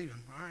 Everybody's leaving.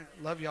 All right,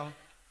 love y'all.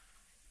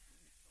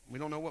 We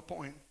don't know what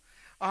point.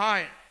 All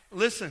right,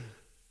 listen.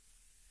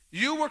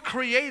 You were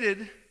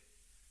created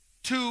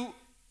to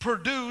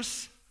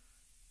produce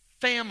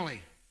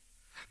family.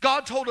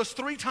 God told us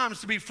 3 times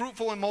to be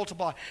fruitful and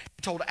multiply.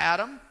 He told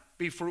Adam,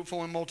 be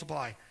fruitful and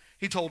multiply.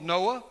 He told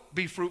Noah,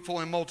 be fruitful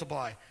and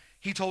multiply.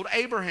 He told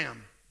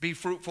Abraham, be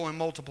fruitful and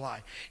multiply.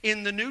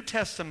 In the New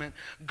Testament,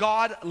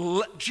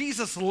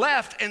 Jesus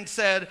left and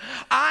said,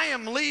 I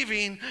am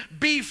leaving,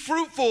 be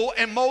fruitful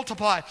and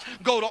multiply.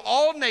 Go to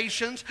all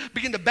nations,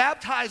 begin to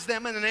baptize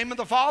them in the name of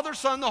the Father,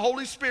 Son, the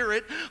Holy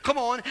Spirit. Come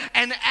on,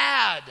 and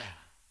add.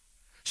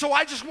 So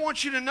I just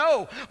want you to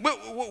know,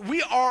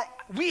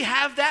 we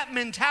have that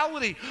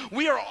mentality.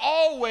 We are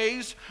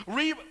always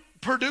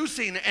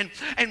reproducing, and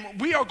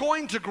we are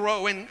going to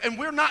grow, and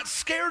we're not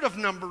scared of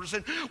numbers,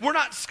 and we're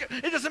not scared.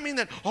 It doesn't mean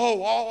that,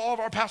 all of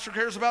our pastor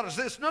cares about is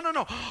this.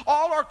 No.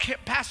 All our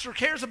pastor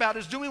cares about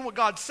is doing what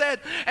God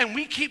said, and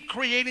we keep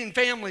creating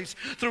families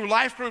through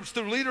life groups,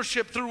 through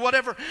leadership, through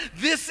whatever.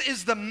 This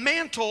is the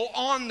mantle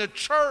on the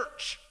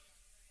church.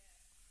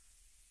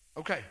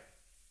 Okay.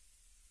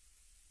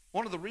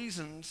 One of the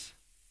reasons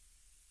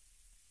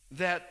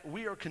that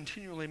we are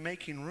continually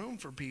making room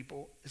for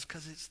people is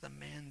because it's the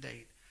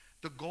mandate.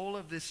 The goal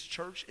of this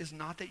church is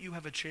not that you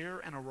have a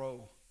chair and a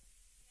row.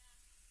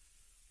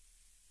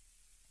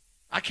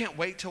 I can't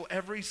wait till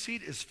every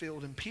seat is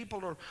filled and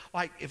people are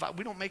like,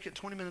 we don't make it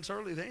 20 minutes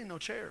early, there ain't no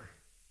chair.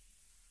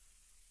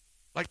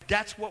 Like,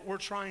 that's what we're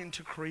trying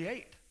to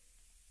create.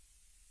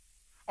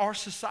 Our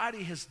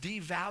society has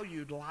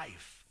devalued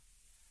life,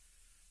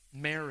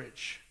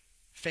 marriage,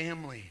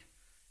 family,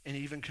 and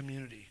even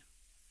community.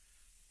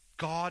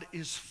 God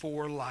is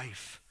for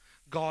life.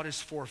 God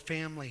is for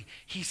family.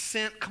 He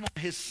sent,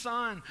 his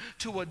son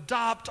to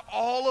adopt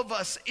all of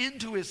us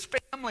into his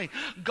family.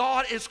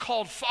 God is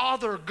called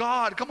Father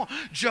God. Come on,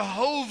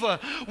 Jehovah.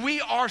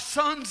 We are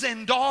sons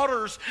and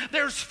daughters.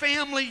 There's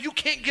family. You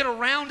can't get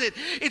around it.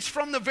 It's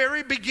from the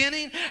very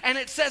beginning, and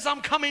it says,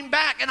 I'm coming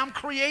back, and I'm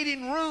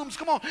creating rooms.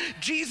 Come on,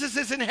 Jesus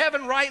is in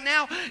heaven right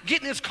now,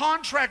 getting his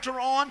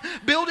contractor on,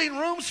 building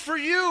rooms for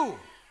you.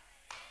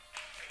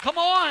 Come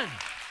on.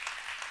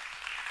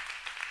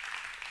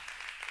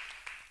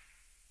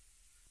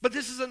 But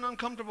this is an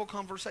uncomfortable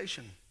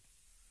conversation.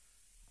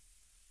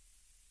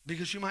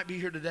 Because you might be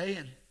here today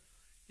and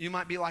you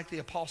might be like the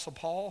Apostle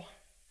Paul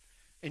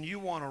and you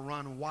want to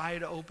run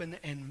wide open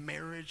and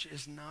marriage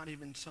is not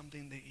even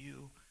something that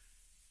you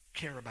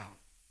care about.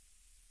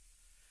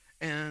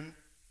 And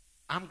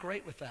I'm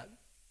great with that.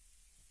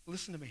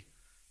 Listen to me.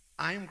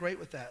 I am great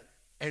with that.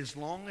 As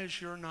long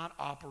as you're not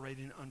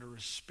operating under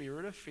a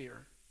spirit of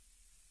fear.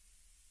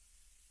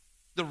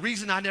 The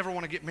reason I never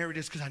want to get married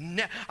is because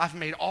I've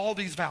made all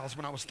these vows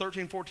when I was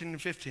 13, 14,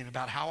 and 15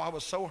 about how I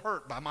was so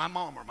hurt by my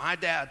mom or my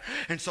dad.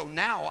 And so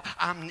now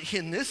I'm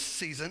in this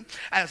season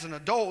as an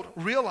adult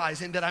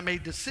realizing that I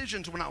made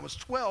decisions when I was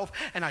 12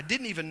 and I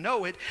didn't even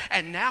know it.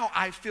 And now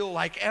I feel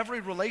like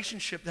every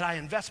relationship that I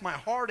invest my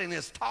heart in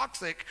is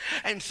toxic.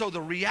 And so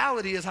the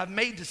reality is I've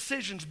made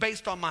decisions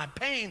based on my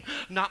pain,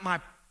 not my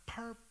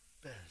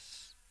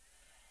purpose.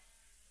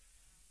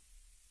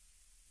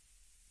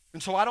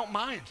 And so I don't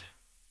mind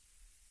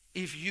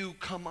if you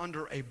come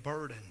under a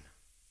burden,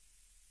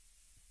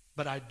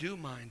 but I do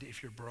mind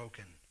if you're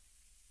broken.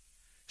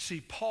 See,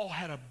 Paul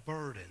had a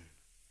burden.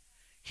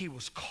 He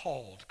was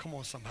called. Come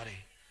on, somebody.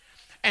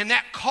 And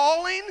that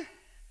calling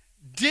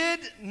did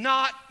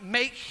not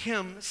make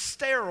him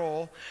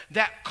sterile.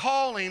 That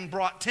calling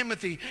brought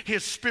Timothy,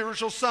 his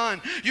spiritual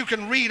son. You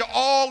can read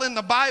all in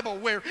the Bible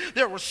where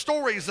there were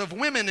stories of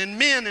women and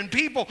men and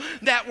people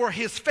that were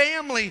his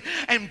family.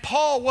 And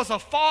Paul was a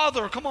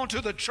father, come on,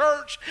 to the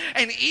church.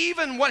 And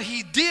even what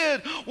he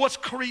did was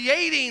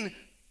creating.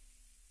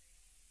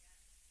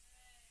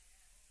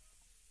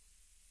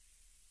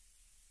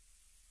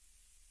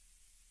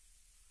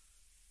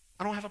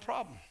 I don't have a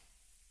problem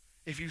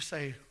if you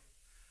say,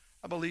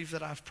 I believe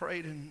that I've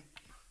prayed and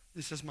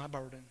this is my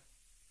burden.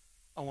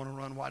 I want to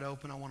run wide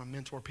open. I want to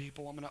mentor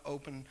people. I'm going to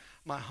open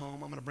my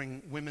home. I'm going to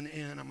bring women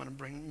in. I'm going to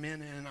bring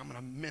men in. I'm going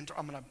to mentor.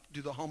 I'm going to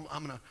do the home.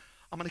 I'm going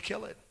to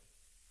kill it.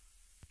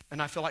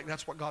 And I feel like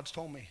that's what God's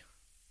told me.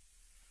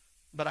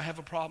 But I have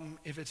a problem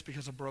if it's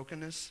because of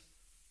brokenness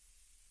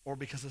or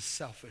because of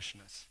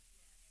selfishness.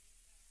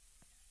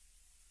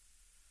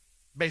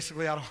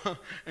 Basically,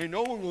 ain't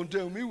no one going to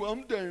tell me what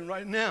I'm doing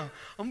right now.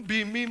 I'm going to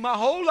be me my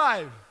whole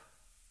life.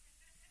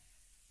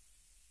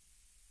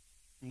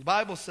 And the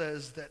Bible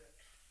says that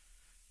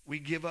we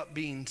give up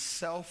being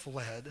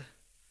self-led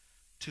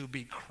to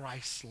be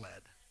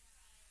Christ-led.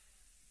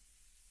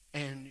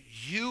 And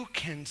you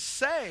can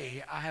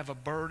say, I have a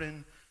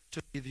burden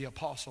to be the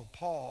Apostle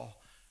Paul,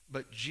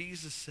 but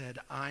Jesus said,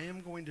 I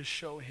am going to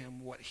show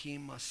him what he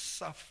must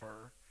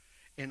suffer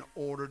in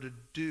order to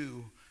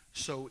do.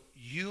 So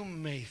you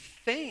may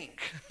think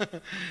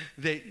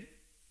that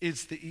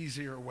it's the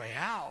easier way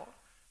out,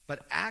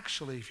 but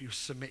actually if you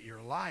submit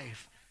your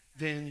life,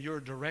 then your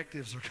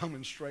directives are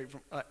coming straight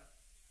from...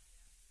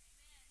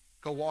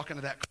 Go walk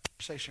into that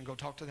conversation. Go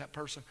talk to that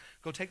person.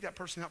 Go take that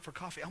person out for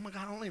coffee. Oh my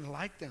God, I don't even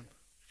like them.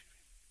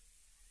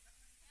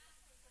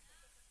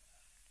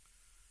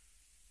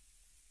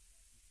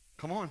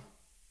 Come on.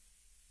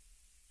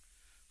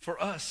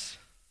 For us,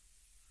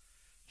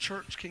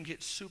 church can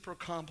get super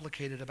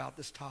complicated about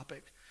this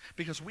topic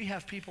because we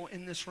have people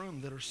in this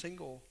room that are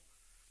single,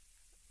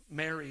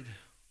 married,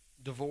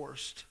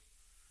 divorced.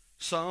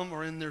 Some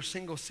are in their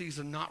single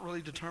season, not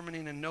really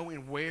determining and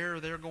knowing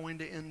where they're going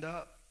to end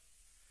up.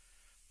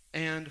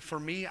 And for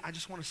me, I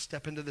just want to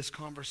step into this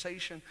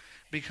conversation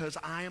because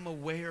I am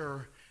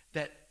aware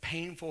that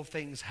painful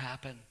things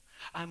happen.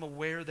 I'm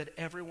aware that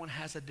everyone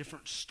has a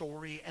different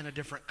story and a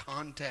different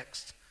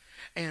context.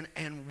 And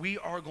we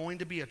are going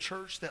to be a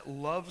church that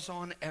loves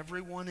on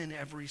everyone in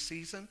every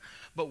season,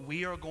 but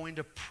we are going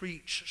to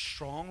preach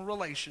strong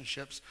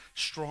relationships,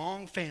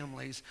 strong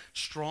families,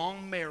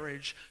 strong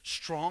marriage,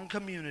 strong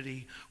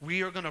community.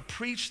 We are going to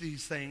preach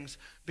these things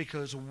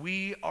because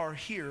we are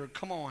here,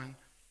 come on,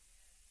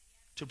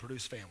 to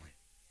produce family.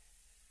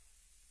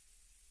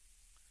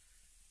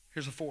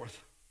 Here's the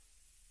fourth.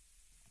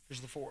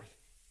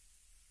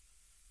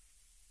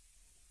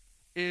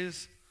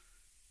 Is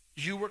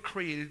you were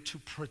created to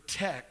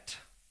protect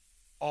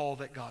all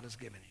that God has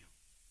given you.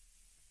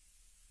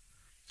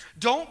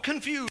 Don't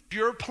confuse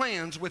your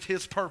plans with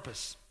his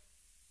purpose.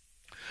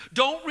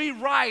 Don't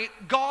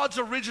rewrite God's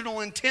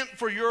original intent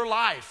for your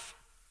life.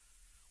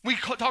 We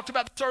talked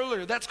about this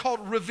earlier. That's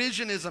called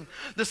revisionism.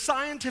 The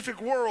scientific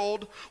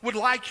world would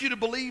like you to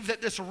believe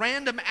that this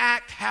random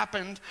act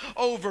happened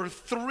over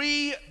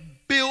 3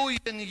 billion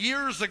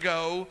years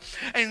ago,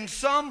 and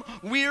some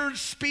weird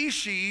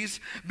species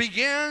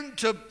began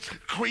to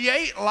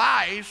create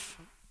life.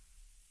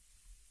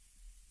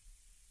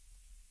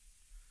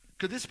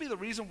 Could this be the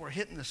reason we're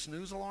hitting the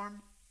snooze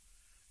alarm?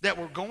 That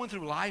we're going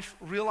through life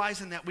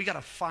realizing that we got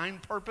to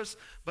find purpose,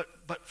 but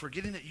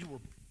forgetting that you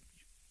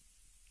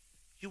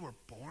were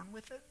born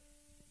with it?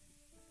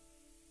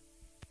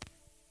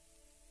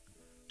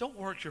 Don't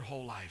work your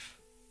whole life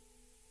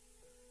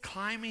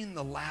climbing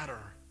the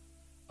ladder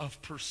of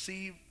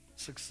perceived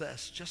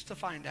success just to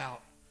find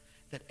out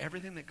that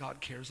everything that God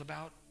cares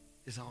about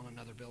is on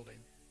another building.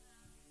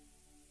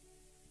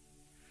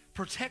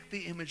 Protect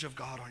the image of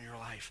God on your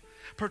life.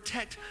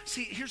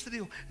 See, here's the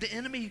deal. The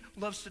enemy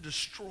loves to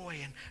destroy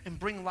and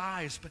bring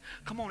lies. But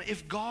come on,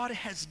 if God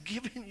has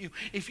given you,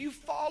 if you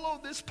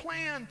follow this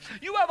plan,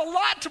 you have a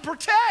lot to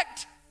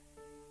protect.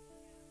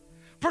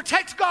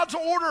 Protect God's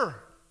order.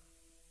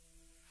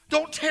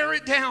 Don't tear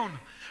it down.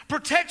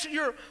 Protect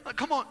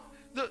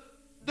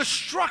the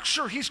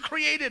structure he's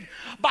created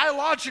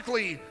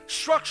biologically,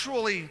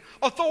 structurally,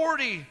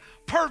 authority,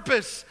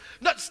 purpose.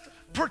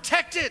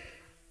 Protect it.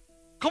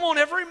 Come on,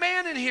 every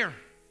man in here.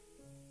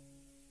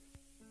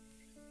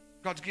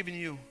 God's given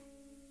you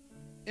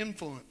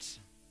influence,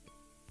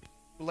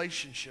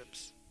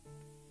 relationships.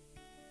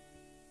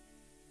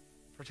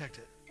 Protect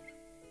it.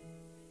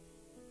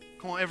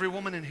 Come on, every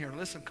woman in here.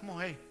 Listen, come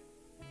on, hey.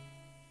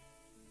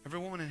 Every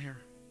woman in here.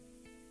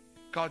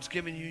 God's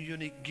given you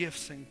unique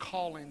gifts and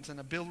callings and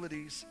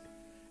abilities.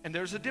 And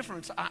there's a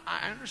difference.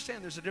 I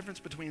understand there's a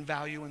difference between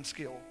value and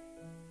skill.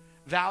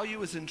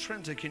 Value is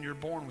intrinsic and you're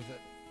born with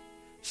it.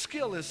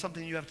 Skill is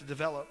something you have to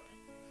develop.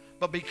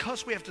 But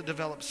because we have to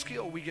develop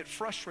skill, we get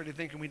frustrated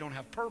thinking we don't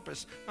have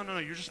purpose. No,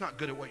 you're just not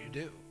good at what you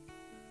do.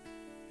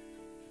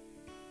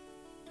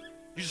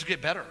 You just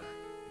get better.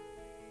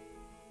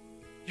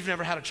 You've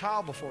never had a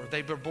child before.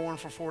 They were born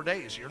for 4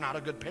 days. You're not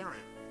a good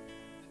parent.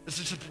 This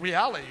is just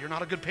reality. You're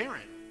not a good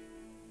parent.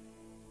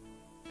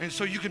 And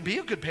so you can be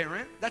a good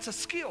parent. That's a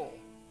skill.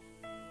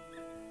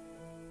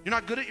 You're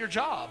not good at your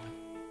job.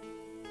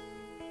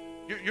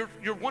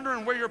 You're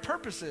wondering where your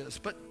purpose is.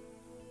 But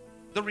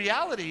the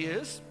reality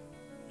is,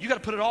 you got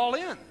to put it all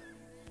in.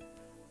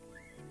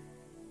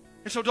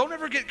 And so don't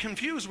ever get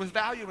confused with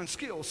value and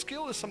skill.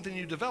 Skill is something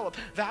you develop.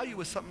 Value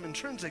is something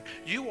intrinsic.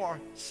 You are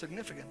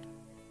significant.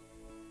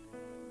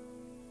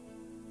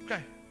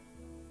 Okay.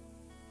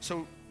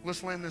 So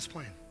let's land this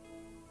plane.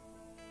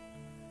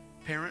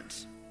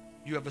 Parents,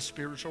 you have a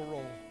spiritual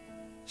role.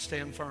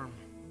 Stand firm.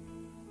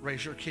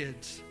 Raise your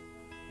kids.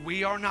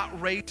 We are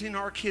not raising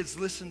our kids,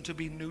 listen, to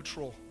be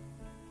neutral.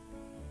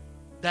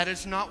 That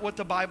is not what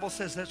the Bible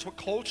says. That's what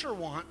culture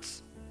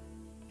wants.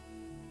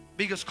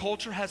 Because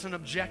culture has an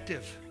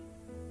objective.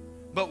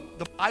 But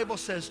the Bible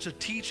says to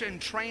teach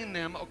and train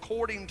them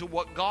according to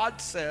what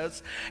God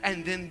says,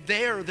 and then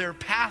their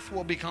path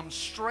will become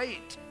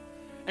straight.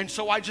 And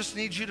so I just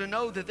need you to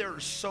know that there are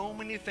so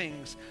many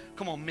things.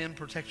 Come on, men,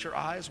 protect your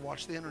eyes.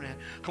 Watch the internet.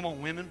 Come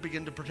on, women,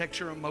 begin to protect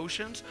your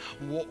emotions.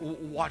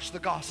 Watch the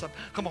gossip.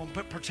 Come on,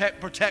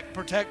 protect.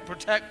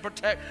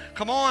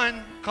 Come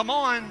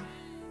on.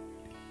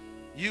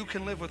 You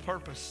can live with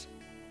purpose.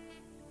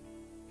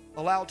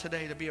 Allow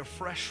today to be a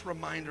fresh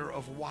reminder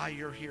of why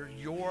you're here.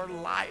 Your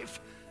life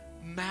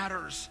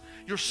matters.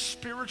 Your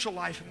spiritual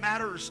life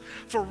matters.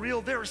 For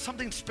real, there is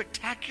something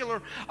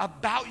spectacular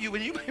about you.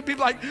 And you may be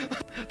like,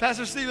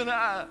 Pastor Stephen,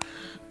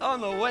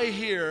 on the way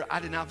here, I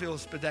did not feel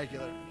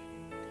spectacular.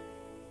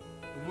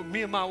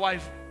 Me and my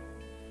wife,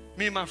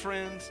 me and my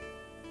friends,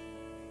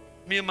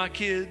 me and my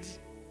kids,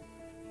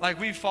 like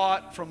we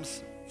fought from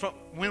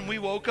when we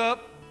woke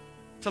up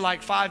to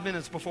like 5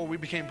 minutes before we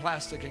became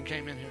plastic and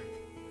came in here.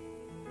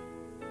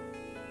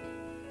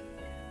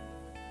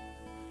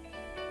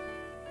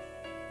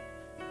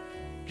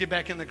 Get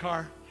back in the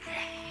car.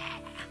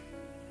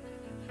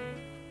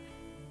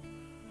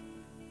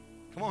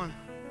 Come on.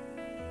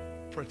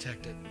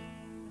 Protect it.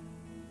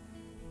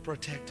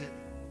 Protect it.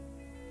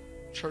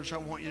 Church, I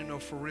want you to know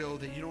for real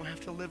that you don't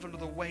have to live under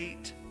the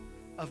weight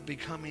of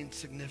becoming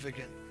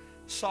significant.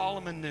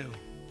 Solomon knew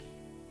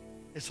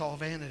it's all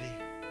vanity.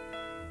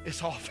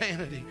 It's all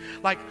vanity.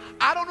 Like,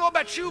 I don't know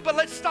about you, but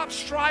let's stop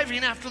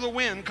striving after the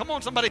wind. Come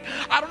on, somebody.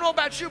 I don't know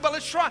about you, but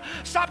let's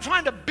stop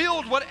trying to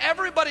build what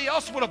everybody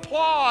else would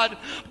applaud,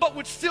 but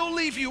would still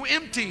leave you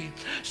empty.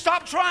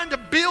 Stop trying to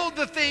build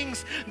the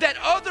things that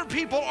other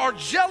people are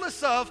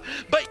jealous of,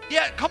 but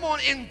yet, come on,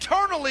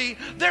 internally,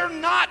 they're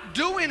not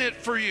doing it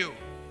for you.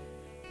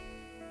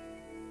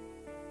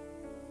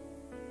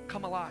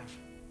 Come alive.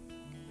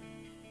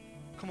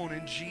 Come on,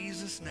 in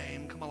Jesus'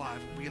 name, come alive.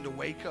 Begin to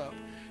wake up.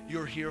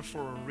 You're here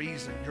for a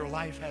reason. Your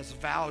life has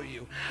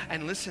value.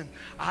 And listen,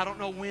 I don't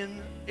know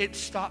when it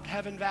stopped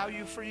having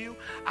value for you.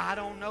 I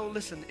don't know.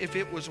 Listen, if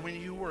it was when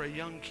you were a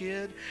young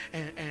kid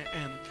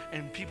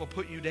and people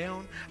put you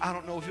down. I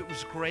don't know if it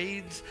was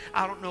grades.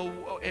 I don't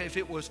know if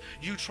it was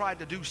you tried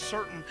to do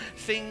certain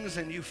things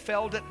and you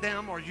failed at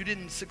them, or you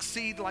didn't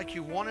succeed like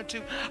you wanted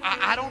to.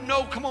 I don't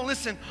know. Come on,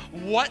 listen,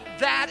 what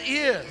that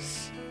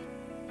is.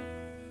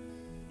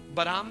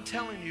 But I'm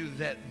telling you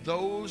that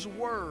those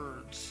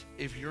words,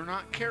 if you're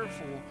not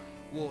careful,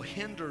 will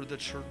hinder the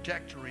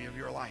trajectory of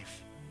your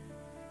life.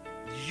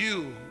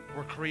 You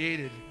were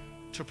created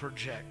to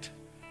project.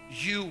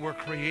 You were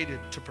created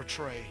to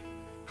portray.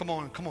 Come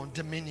on,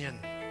 dominion.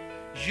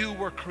 You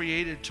were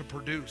created to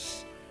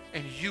produce,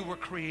 and you were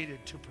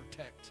created to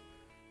protect.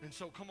 And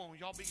so, come on,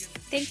 y'all begin.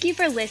 Thank you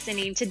for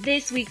listening to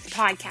this week's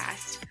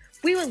podcast.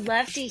 We would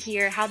love to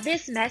hear how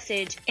this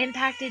message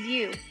impacted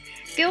you.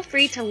 Feel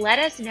free to let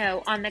us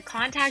know on the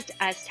Contact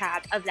Us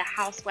tab of the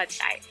House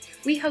website.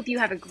 We hope you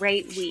have a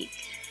great week.